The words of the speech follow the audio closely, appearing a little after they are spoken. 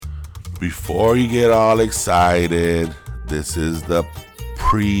Before you get all excited, this is the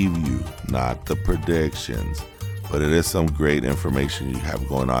preview, not the predictions. But it is some great information you have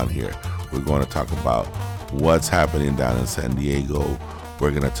going on here. We're going to talk about what's happening down in San Diego. We're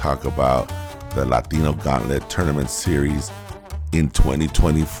going to talk about the Latino Gauntlet Tournament Series in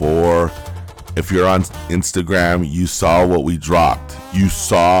 2024. If you're on Instagram, you saw what we dropped. You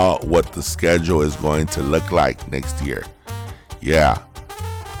saw what the schedule is going to look like next year. Yeah,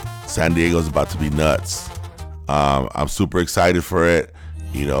 San Diego's about to be nuts. I'm super excited for it.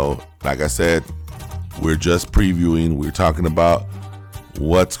 You know, like I said, we're just previewing. We're talking about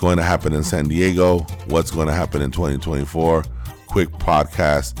what's going to happen in San Diego, what's going to happen in 2024. Quick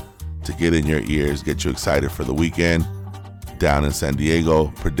podcast to get in your ears, get you excited for the weekend down in San Diego.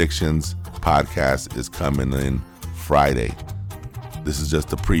 Predictions podcast is coming in Friday. This is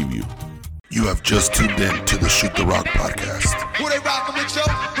just a preview. You have just tuned in to the Shoot the Rock podcast. Who they rockin' with, Joe?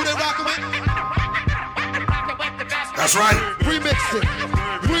 Who they rockin' with? That's right. Remix it.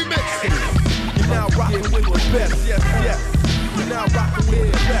 Remix it. You're now rockin' with the best. Yes, yes. You're now rockin' with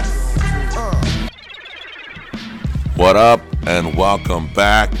the best. What up, and welcome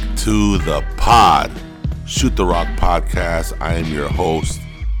back to the pod, Shoot the Rock podcast. I am your host,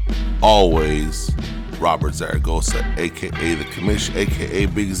 always, Robert Zaragoza, a.k.a. The Commish, a.k.a.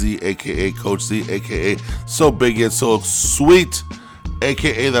 Big Z, a.k.a. Coach Z, a.k.a. So Big Yet So Sweet,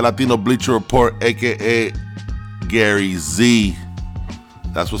 a.k.a. The Latino Bleacher Report, a.k.a. Gary Z.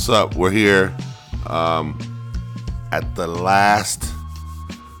 That's what's up. We're here at the last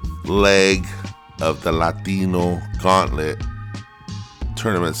leg of the Latino Gauntlet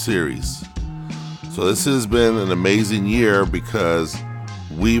Tournament Series. So this has been an amazing year because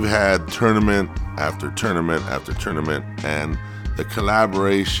we've had tournament after tournament after tournament, and the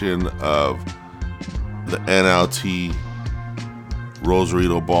collaboration of the NLT,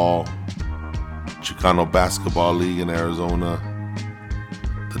 Rosarito Ball, Chicano Basketball League in Arizona,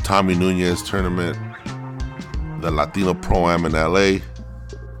 the Tommy Nunez Tournament, the Latino Pro-Am in LA.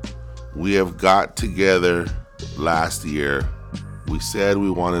 We have got together last year. We said we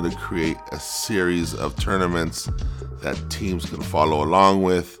wanted to create a series of tournaments that teams can follow along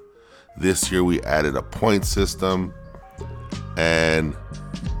with. This year we added a point system, and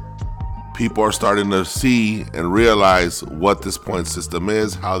people are starting to see and realize what this point system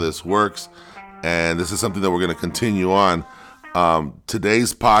is, how this works, and this is something that we're going to continue on.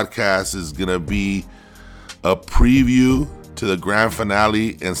 Today's podcast is going to be a preview to the grand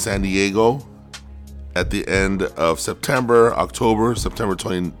finale in San Diego at the end of September, September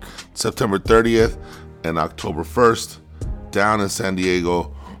 30th and October 1st down in San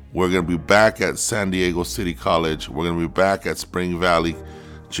Diego. We're going to be back at San Diego City College. We're going to be back at Spring Valley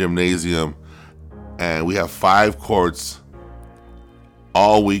Gymnasium, and we have 5 courts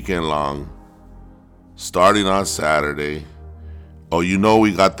all weekend long, starting on Saturday. Oh, you know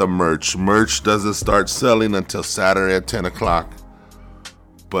we got the merch. Merch doesn't start selling until Saturday at 10 o'clock.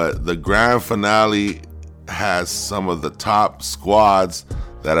 But the grand finale has some of the top squads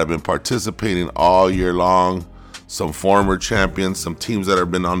that have been participating all year long. Some former champions, some teams that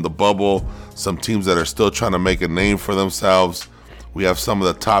have been on the bubble, some teams that are still trying to make a name for themselves. We have some of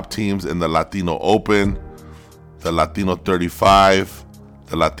the top teams in the Latino Open, the Latino 35,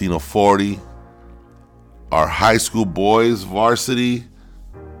 the Latino 40. Our high school boys varsity,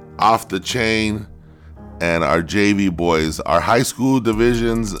 off the chain, and our JV boys. Our high school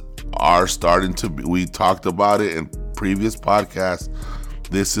divisions are starting to be, we talked about it in previous podcasts.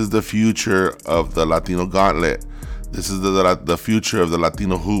 This is the future of the Latino Gauntlet. This is the future of the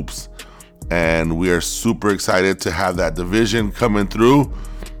Latino hoops. And we are super excited to have that division coming through.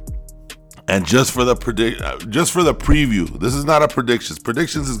 And just for the preview, this is not a predictions.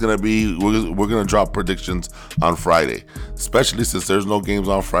 Predictions is gonna be we're gonna drop predictions on Friday, especially since there's no games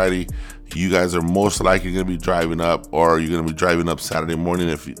on Friday. You guys are most likely gonna be driving up, or you're gonna be driving up Saturday morning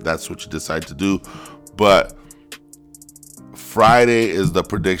if that's what you decide to do. But Friday is the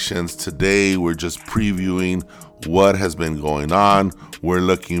predictions. Today we're just previewing what has been going on. We're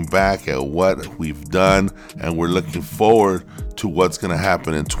looking back at what we've done, and we're looking forward to what's going to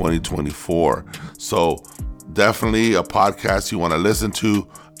happen in 2024. So definitely a podcast you want to listen to.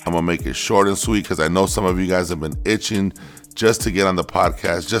 I'm going to make it short and sweet because I know some of you guys have been itching just to get on the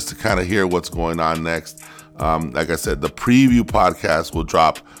podcast, just to kind of hear what's going on next. Like I said, the preview podcast will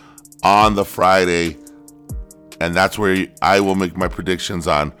drop on the Friday, and that's where I will make my predictions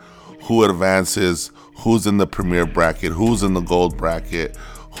on who advances, who's in the premier bracket, who's in the gold bracket,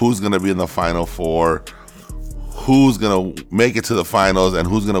 who's going to be in the Final Four, who's going to make it to the finals, and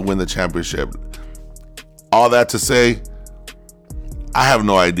who's going to win the championship. All that to say, I have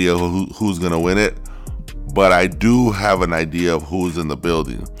no idea who's going to win it, but I do have an idea of who's in the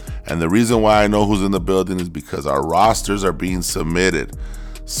building. And the reason why I know who's in the building is because our rosters are being submitted.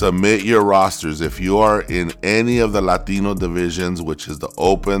 Submit your rosters. If you are in any of the Latino divisions, which is the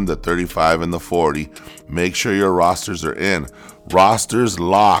Open, the 35, and the 40, make sure your rosters are in. Rosters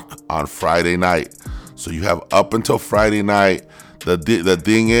lock on Friday night. So you have up until Friday night. The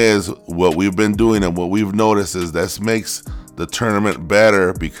thing is, what we've been doing and what we've noticed is this makes the tournament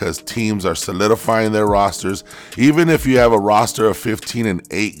better because teams are solidifying their rosters. Even if you have a roster of 15 and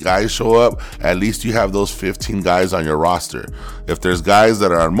 8 guys show up, at least you have those 15 guys on your roster. If there's guys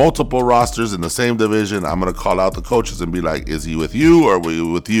that are on multiple rosters in the same division, I'm going to call out the coaches and be like, is he with you or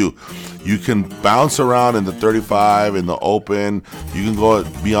with you? You can bounce around in the 35, in the Open. You can go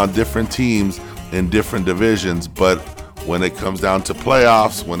be on different teams in different divisions, but when it comes down to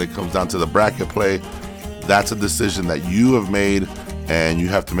playoffs, when it comes down to the bracket play, that's a decision that you have made and you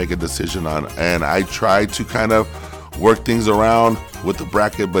have to make a decision on. And I try to kind of work things around with the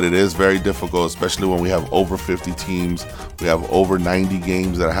bracket, but it is very difficult, especially when we have over 50 teams. We have over 90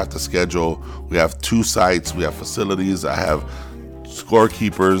 games that I have to schedule. We have 2 sites, we have facilities, I have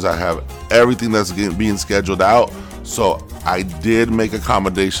scorekeepers, I have everything that's being scheduled out. So I did make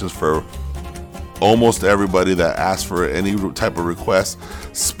accommodations for almost everybody that asked for any type of request.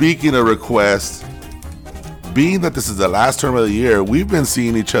 Speaking of requests, being that this is the last tournament of the year, we've been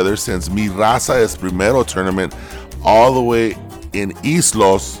seeing each other since Mi Raza es Primero tournament all the way in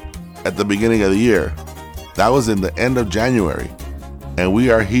Islos at the beginning of the year. That was in the end of January. And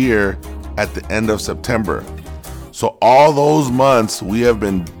we are here at the end of September. So all those months we have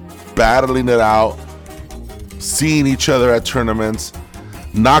been battling it out, seeing each other at tournaments,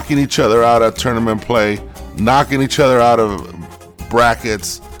 knocking each other out at tournament play, knocking each other out of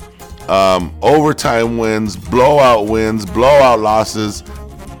brackets, overtime wins, blowout losses,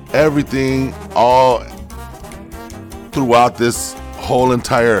 everything all throughout this whole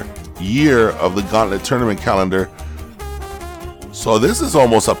entire year of the Gauntlet Tournament calendar. So this is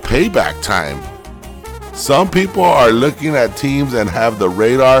almost a payback time. Some people are looking at teams and have the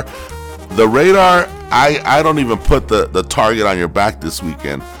radar. The radar, I don't even put the target on your back this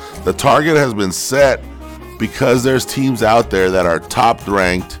weekend. The target has been set because there's teams out there that are top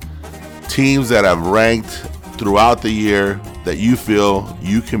ranked, teams that have ranked throughout the year that you feel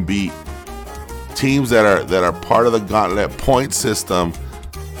you can beat, teams that are part of the Gauntlet point system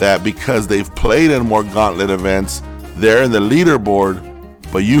that because they've played in more Gauntlet events, they're in the leaderboard,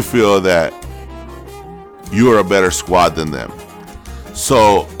 but you feel that you are a better squad than them.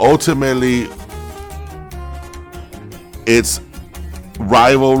 So ultimately, it's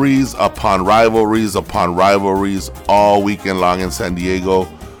rivalries upon rivalries upon rivalries all weekend long in San Diego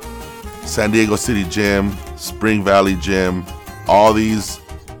City Gym, Spring Valley Gym. All these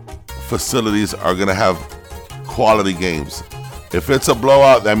facilities are going to have quality games. If it's a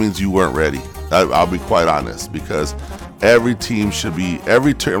blowout, that means you weren't ready. I'll be quite honest, because every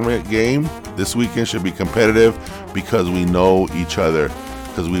tournament game this weekend should be competitive because we know each other,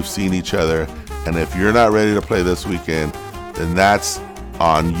 because we've seen each other. And if you're not ready to play this weekend, then that's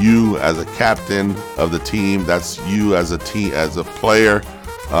on you as a captain of the team. That's you as a team, as a player.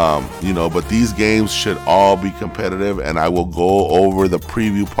 But these games should all be competitive, and I will go over the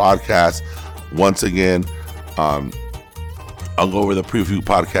preview podcast once again. I'll go over the preview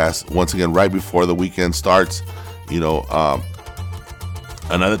podcast once again right before the weekend starts. Another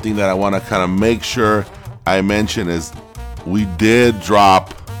thing that I want to kind of make sure I mention is we did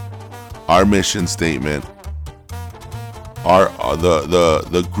drop our mission statement.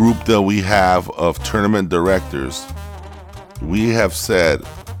 The group that we have of tournament directors, we have said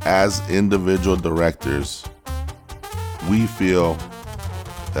as individual directors, we feel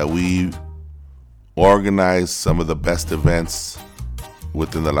that we organize some of the best events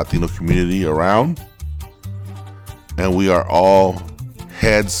within the Latino community around, and we are all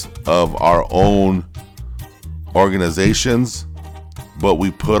heads of our own organizations, but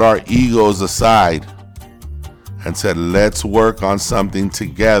we put our egos aside and said, let's work on something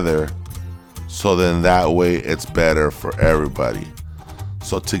together, so then that way it's better for everybody.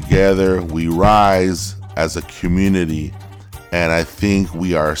 So together we rise as a community, and I think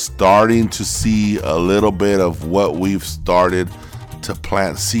we are starting to see a little bit of what we've started to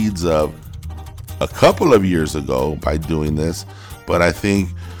plant seeds of a couple of years ago by doing this. But I think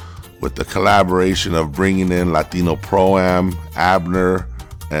with the collaboration of bringing in Latino Pro-Am, Abner,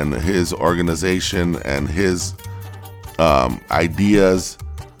 and his organization and his ideas,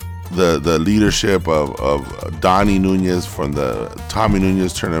 the leadership of Donnie Nunez from the Tommy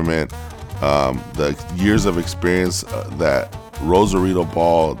Nunez tournament, the years of experience that Rosarito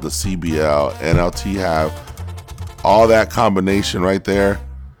Ball, the CBL, NLT have, all that combination right there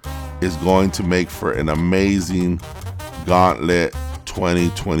is going to make for an amazing Gauntlet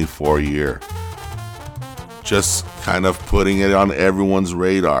 2024 year. Just kind of putting it on everyone's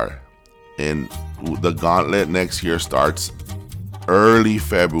radar. And the Gauntlet next year starts early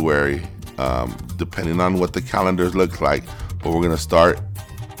February, depending on what the calendars look like. But we're going to start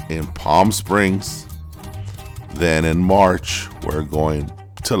in Palm Springs. Then in March, we're going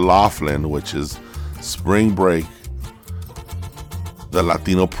to Laughlin, which is spring break. The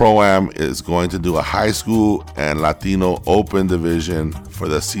Latino Pro-Am is going to do a high school and Latino Open division for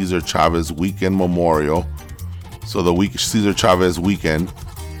the Cesar Chavez Weekend Memorial. So the Cesar Chavez Weekend,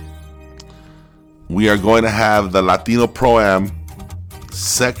 we are going to have the Latino Pro-Am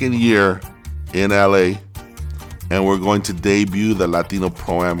second year in LA, and we're going to debut the Latino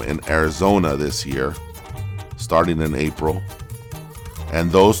Pro-Am in Arizona this year, starting in April. And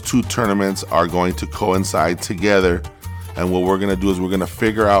those two tournaments are going to coincide together. And what we're going to do is we're going to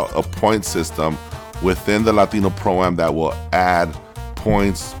figure out a point system within the Latino Pro-Am that will add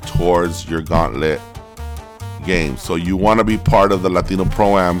points towards your Gauntlet game. So you want to be part of the Latino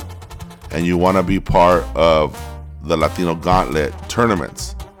Pro-Am and you want to be part of the Latino Gauntlet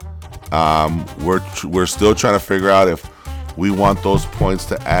tournaments. We're still trying to figure out if we want those points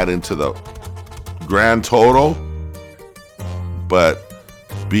to add into the grand total, but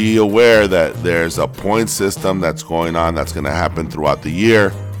be aware that there's a point system that's going on that's going to happen throughout the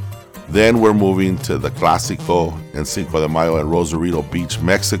year. Then we're moving to the Clásico and Cinco de Mayo at Rosarito Beach,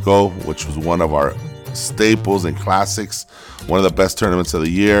 Mexico, which was one of our staples and classics, one of the best tournaments of the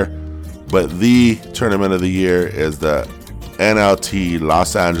year. But the tournament of the year is the NLT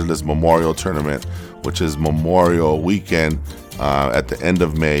Los Angeles Memorial Tournament, which is Memorial Weekend at the end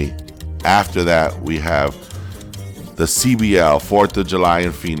of May. After that, we have the CBL, 4th of July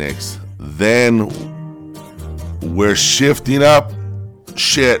in Phoenix. Then we're shifting up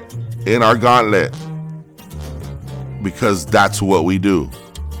shit in our Gauntlet because that's what we do.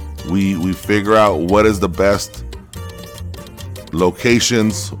 We figure out what is the best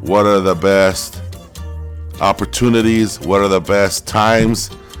locations, what are the best opportunities, what are the best times.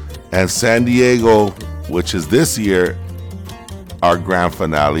 And San Diego, which is this year, our grand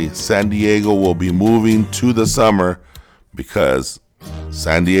finale, San Diego will be moving to the summer because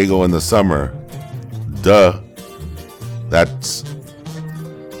San Diego in the summer, duh, that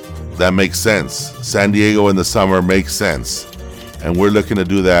makes sense. San Diego in the summer makes sense. And we're looking to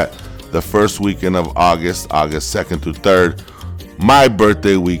do that the first weekend of August 2nd through 3rd, my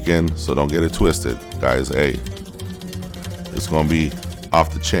birthday weekend, so don't get it twisted, guys. Hey, it's going to be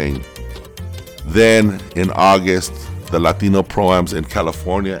off the chain. Then in August, the Latino Pro-Ams in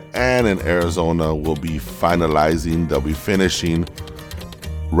California and in Arizona will be finalizing. They'll be finishing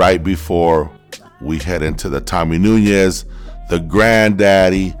right before we head into the Tommy Nunez, the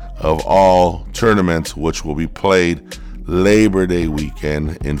granddaddy of all tournaments, which will be played Labor Day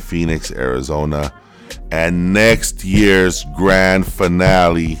weekend in Phoenix, Arizona. And next year's grand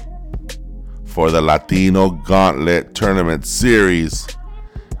finale for the Latino Gauntlet Tournament Series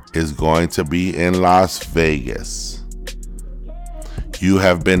is going to be in Las Vegas. You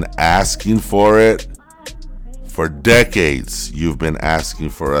have been asking for it for decades. You've been asking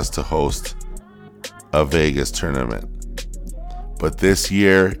for us to host a Vegas tournament. But this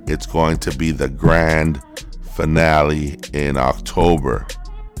year, it's going to be the grand finale in October.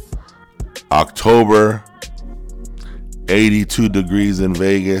 October, 82 degrees in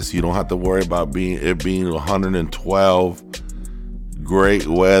Vegas. You don't have to worry about it being 112. Great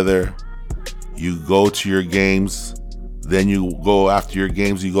weather. You go to your games. Then you go after your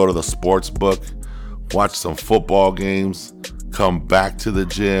games, you go to the sports book, watch some football games, come back to the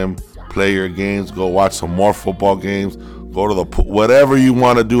gym, play your games, go watch some more football games, go to the whatever you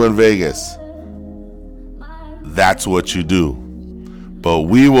want to do in Vegas. That's what you do. But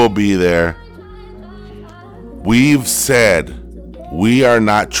we will be there. We've said we are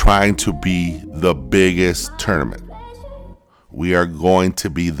not trying to be the biggest tournament. We are going to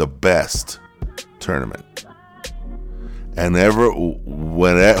be the best tournament. And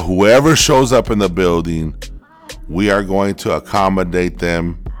whoever shows up in the building, we are going to accommodate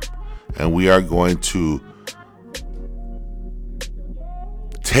them, and we are going to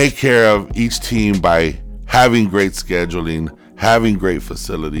take care of each team by having great scheduling, having great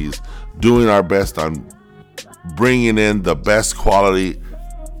facilities, doing our best on bringing in the best quality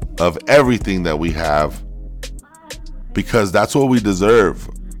of everything that we have, because that's what we deserve.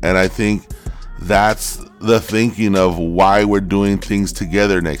 And I think that's the thinking of why we're doing things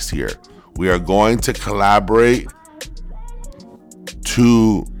together next year. We are going to collaborate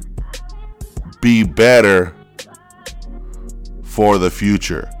to be better for the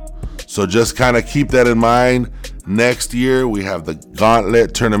future. So just kind of keep that in mind. Next year, we have the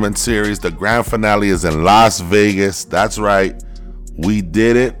Gauntlet Tournament Series. The grand finale is in Las Vegas. That's right. We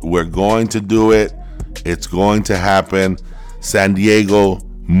did it. We're going to do it. It's going to happen. San Diego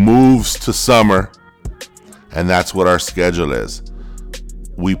moves to summer, and that's what our schedule is.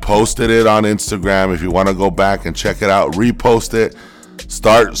 We posted it on Instagram. If you want to go back and check it out, repost it.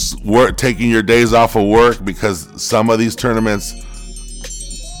 Start taking your days off of work, because some of these tournaments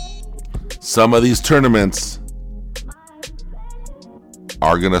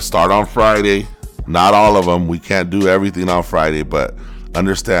are going to start on Friday. Not all of them. We can't do everything on Friday, but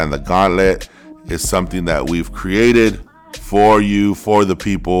understand the Gauntlet is something that we've created for you, for the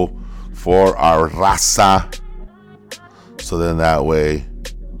people, for our raza. So then that way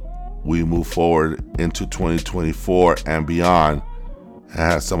we move forward into 2024 and beyond and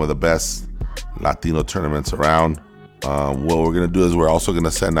have some of the best Latino tournaments around. What we're going to do is we're also going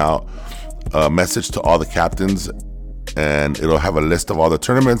to send out a message to all the captains, and it'll have a list of all the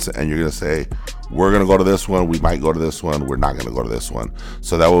tournaments, and you're going to say, we're going to go to this one, we might go to this one, we're not going to go to this one.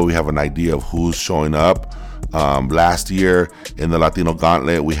 So that way we have an idea of who's showing up. Last year in the Latino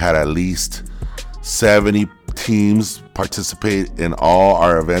Gauntlet, we had at least 70 teams participate in all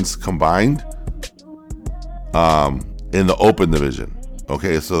our events combined in the open division.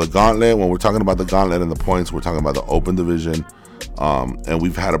 Okay, so the Gauntlet, when we're talking about the Gauntlet and the points, we're talking about the open division. And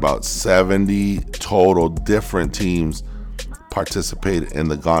we've had about 70 total different teams participate in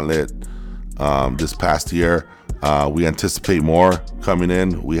the Gauntlet this past year. We anticipate more coming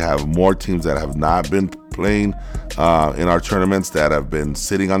in. We have more teams that have not been playing in our tournaments, that have been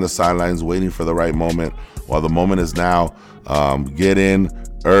sitting on the sidelines waiting for the right moment. Well, the moment is now. Get in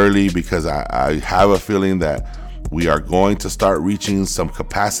early, because I have a feeling that we are going to start reaching some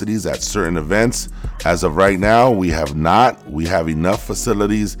capacities at certain events. As of right now, we have not. We have enough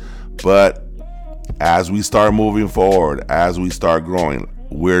facilities, but as we start moving forward, as we start growing,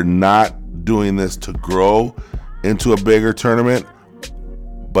 we're not doing this to grow into a bigger tournament,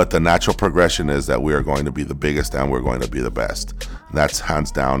 but the natural progression is that we are going to be the biggest and we're going to be the best. And that's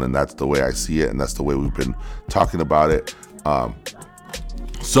hands down, and that's the way I see it, and that's the way we've been talking about it.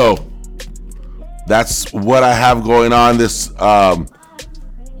 So that's what I have going on this for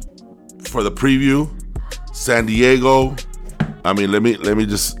the preview. San Diego. I mean, let me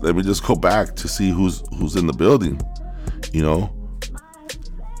just go back to see who's in the building. You know,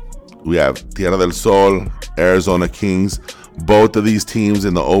 we have Tierra del Sol, Arizona Kings. Both of these teams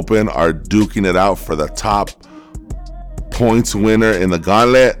in the Open are duking it out for the top points winner in the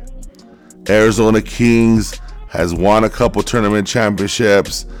Gauntlet. Arizona Kings has won a couple tournament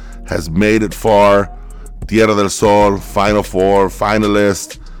championships, has made it far. Tierra del Sol, Final Four,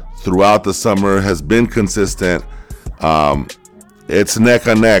 finalist throughout the summer, has been consistent. It's neck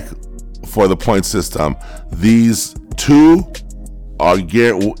and neck for the point system. These two are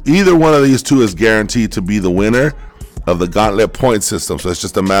either one of these two is guaranteed to be the winner of the Gauntlet point system. So it's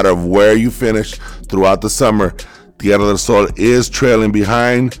just a matter of where you finish throughout the summer. Tierra del Sol is trailing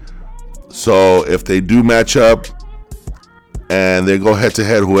behind. So if they do match up and they go head to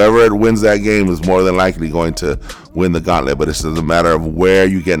head, whoever wins that game is more than likely going to win the Gauntlet. But it's just a matter of where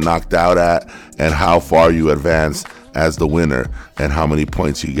you get knocked out at and how far you advance as the winner and how many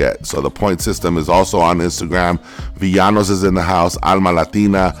points you get. So the point system is also on Instagram. Villanos is in the house. Alma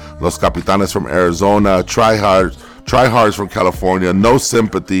Latina, Los Capitanes from Arizona, Tryhards from California, No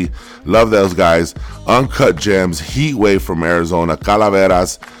Sympathy, love those guys. Uncut Gems, Heatwave from Arizona,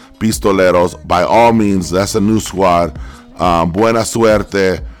 Calaveras, Pistoleros. By all means, that's a new squad. Buena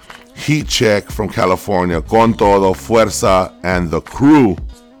Suerte, Heat Check from California, Con Todo, Fuerza, and The Crew,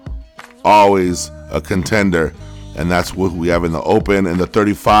 always a contender. And that's what we have in the Open. In the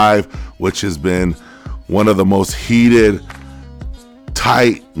 35, which has been one of the most heated,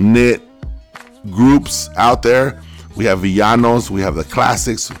 tight-knit groups out there, we have Villanos, we have the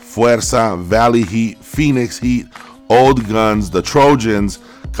Classics, Fuerza, Valley Heat, Phoenix Heat, Old Guns, the Trojans,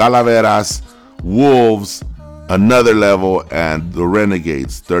 Calaveras, Wolves, Another Level, and the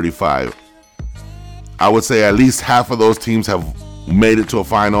Renegades, 35. I would say at least half of those teams have made it to a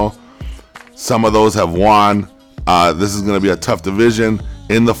final. Some of those have won. This is going to be a tough division.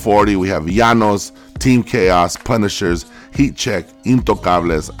 In the 40, we have Villanos, Team Chaos, Punishers, Heat Check,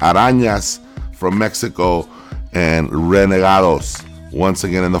 Intocables, Arañas from Mexico, and Renegados. Once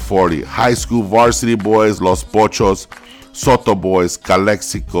again in the 40, High School Varsity Boys, Los Pochos, Soto Boys,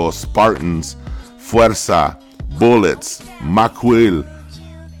 Calexico, Spartans, Fuerza, Bullets, Macuil,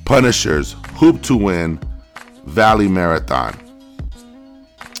 Punishers, Hoop to Win, Valley Marathon.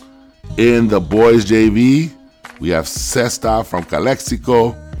 In the boys JV, we have Cesta from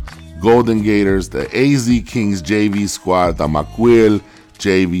Calexico, Golden Gators, the AZ Kings JV squad, the Maquil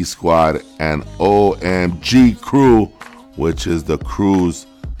JV squad, and OMG Crew, which is the Crew's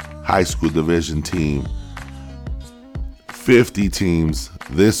high school division team. 50 teams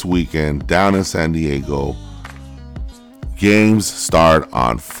this weekend down in San Diego. Games start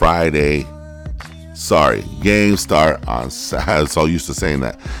on Friday. Games start on Saturday. So used to saying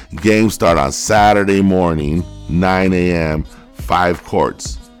that. Games start on Saturday morning, 9 a.m., 5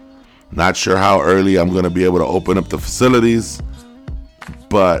 courts. Not sure how early I'm going to be able to open up the facilities,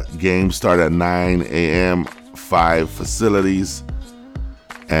 but games start at 9 a.m., 5 facilities,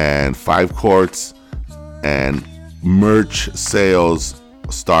 and 5 courts, and merch sales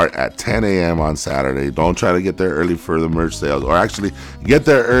start at 10 a.m. on Saturday. Don't try to get there early for the merch sales, or actually get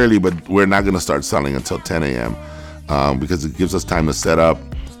there early, but we're not going to start selling until 10 a.m. Because it gives us time to set up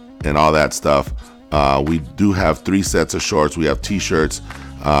and all that stuff. We do have 3 sets of shorts. We have t-shirts,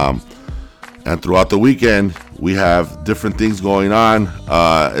 and throughout the weekend we have different things going on.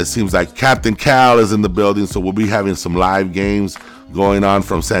 It seems like Captain Cal is in the building, so we'll be having some live games going on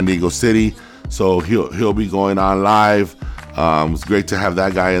from San Diego City. So he'll be going on live. It's great to have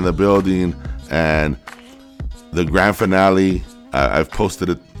that guy in the building. And the grand finale, I've posted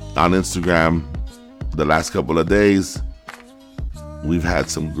it on Instagram the last couple of days. We've had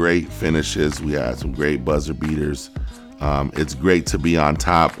some great finishes. We had some great buzzer beaters. It's great to be on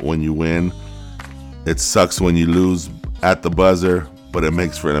top when you win. It sucks when you lose at the buzzer, but it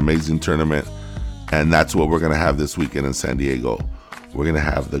makes for an amazing tournament. And that's what we're going to have this weekend in San Diego. We're going to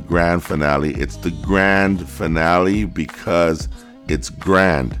have the grand finale. It's the grand finale because it's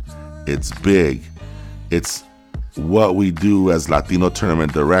grand. It's big. It's what we do as Latino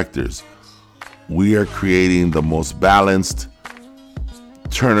tournament directors. We are creating the most balanced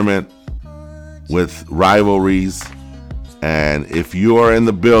tournament with rivalries. And if you are in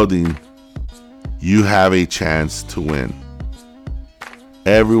the building, you have a chance to win.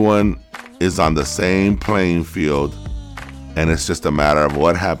 Everyone is on the same playing field. And it's just a matter of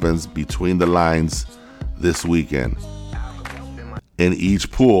what happens between the lines this weekend. In each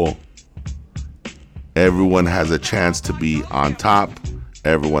pool, everyone has a chance to be on top.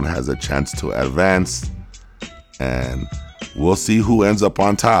 Everyone has a chance to advance. And we'll see who ends up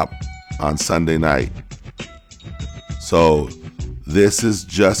on top on Sunday night. So this is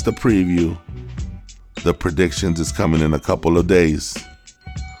just a preview. The predictions is coming in a couple of days.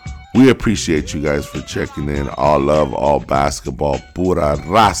 We appreciate you guys for checking in. All love, all basketball, pura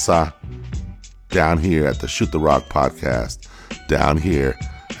raza. Down here at the Shoot the Rock podcast. Down here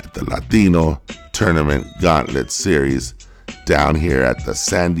at the Latino Tournament Gauntlet Series. Down here at the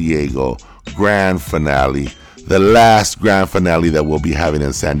San Diego Grand Finale. The last Grand Finale that we'll be having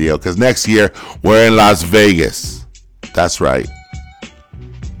in San Diego. Because next year, we're in Las Vegas. That's right.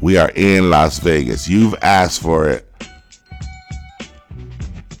 We are in Las Vegas. You've asked for it.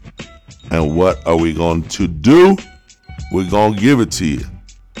 And what are we going to do? We're going to give it to you.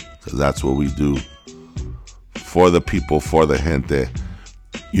 Because that's what we do. For the people, for the gente.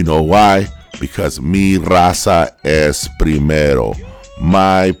 You know why? Because mi raza es primero.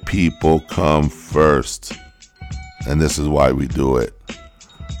 My people come first. And this is why we do it.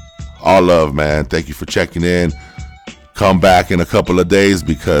 All love, man. Thank you for checking in. Come back in a couple of days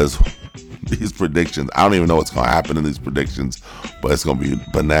because these predictions, I don't even know what's going to happen in these predictions, but it's going to be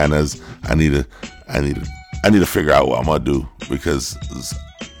bananas. I need to figure out what I'm going to do because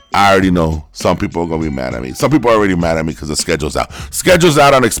I already know some people are going to be mad at me. Some people are already mad at me because the schedule's out. Schedule's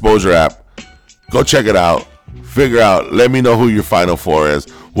out on Exposure app. Go check it out. Figure out. Let me know who your Final Four is.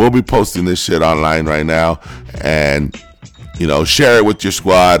 We'll be posting this shit online right now. And, share it with your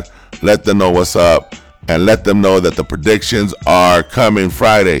squad. Let them know what's up. And let them know that the predictions are coming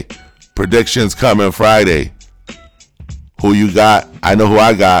Friday. Predictions coming Friday. Who you got? I know who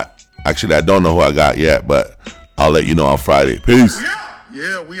I got. Actually, I don't know who I got yet, but I'll let you know on Friday. Peace.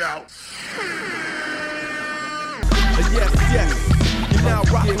 Yeah, we out. Yes. You're now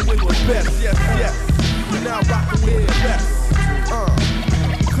rocking with the best. Yes. You're now rocking with the best.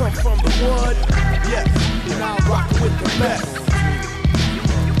 Come from the wood. Yes. You're now rocking with the best.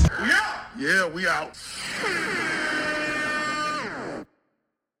 Yeah, we out.